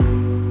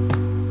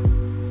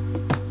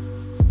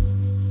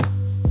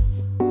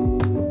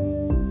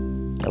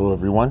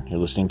everyone. You're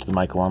listening to The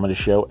Michael Amidus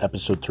Show,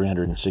 episode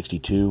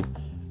 362,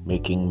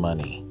 Making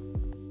Money.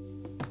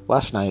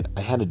 Last night, I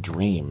had a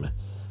dream,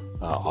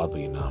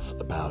 oddly enough,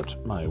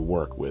 about my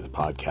work with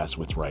podcasts,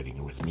 with writing,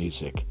 and with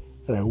music.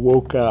 And I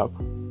woke up,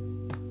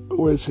 I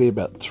want to say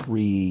about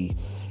 3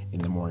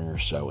 in the morning or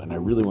so, and I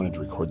really wanted to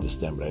record this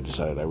then, but I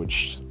decided I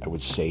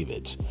would save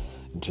it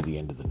until the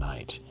end of the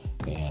night,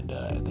 and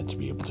then to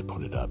be able to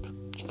put it up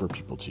for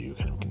people to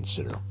kind of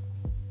consider.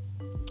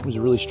 It was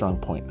a really strong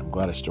point, and I'm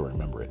glad I still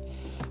remember it.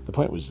 The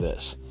point was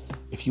this: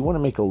 if you want to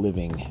make a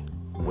living,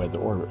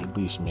 or at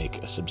least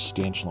make a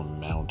substantial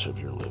amount of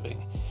your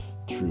living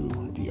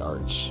through the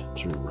arts,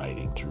 through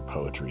writing, through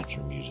poetry,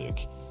 through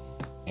music,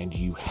 and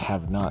you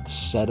have not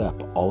set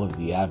up all of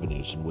the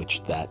avenues in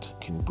which that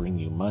can bring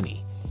you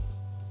money,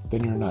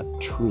 then you're not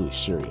truly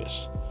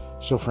serious.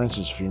 So, for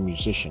instance, if you're a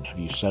musician, have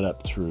you set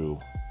up through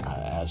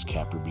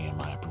ASCAP or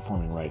BMI,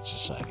 Performing Rights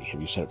Society?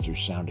 Have you set up through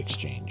Sound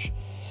Exchange?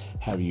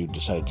 Have you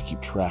decided to keep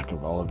track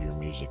of all of your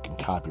music and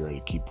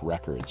copyright to keep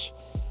records?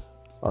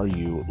 Are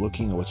you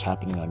looking at what's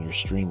happening on your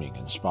streaming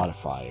and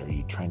Spotify? Are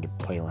you trying to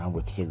play around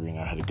with figuring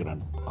out how to get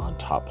on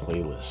top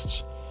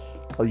playlists?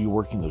 Are you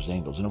working those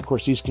angles? And of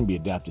course, these can be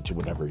adapted to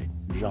whatever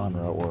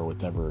genre or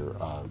whatever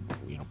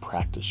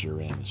practice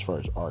you're in, as far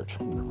as art,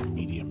 whatever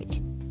medium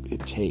it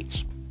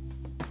takes.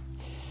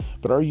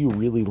 But are you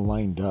really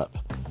lined up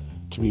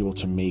to be able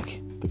to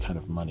make the kind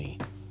of money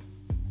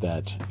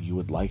that you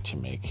would like to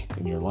make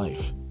in your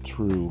life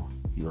through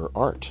your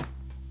art?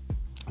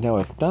 Now,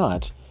 if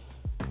not,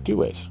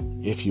 do it.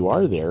 If you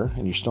are there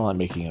and you're still not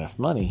making enough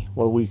money,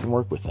 well, we can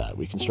work with that.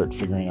 We can start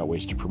figuring out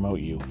ways to promote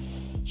you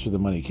so the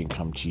money can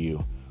come to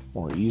you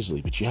more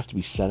easily. But you have to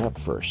be set up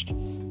first.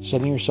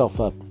 Setting yourself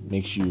up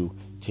makes you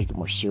take it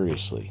more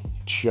seriously.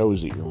 It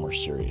shows that you're more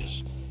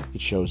serious. It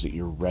shows that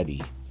you're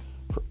ready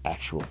for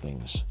actual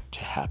things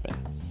to happen.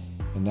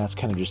 And that's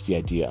kind of just the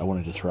idea I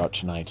wanted to throw out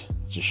tonight.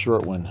 It's a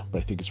short one, but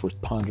I think it's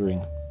worth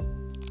pondering,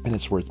 and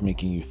it's worth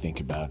making you think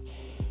about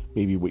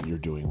maybe what you're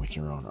doing with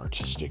your own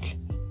artistic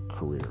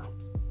career.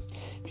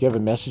 If you have a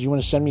message you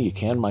want to send me, you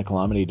can,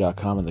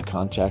 michaelamidus.com in the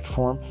contact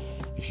form.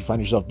 If you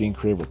find yourself being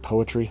creative with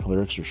poetry,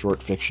 lyrics, or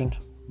short fiction,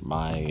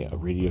 my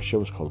radio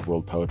show is called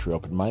World Poetry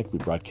Open Mic. We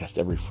broadcast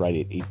every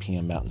Friday at 8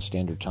 p.m. Mountain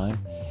Standard Time.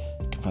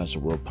 You can find us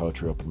at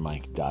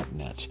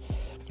worldpoetryopenmic.net.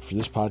 For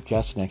this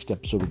podcast, the next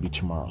episode will be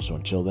tomorrow. So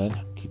until then,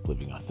 keep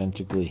living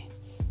authentically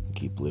and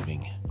keep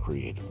living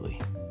creatively.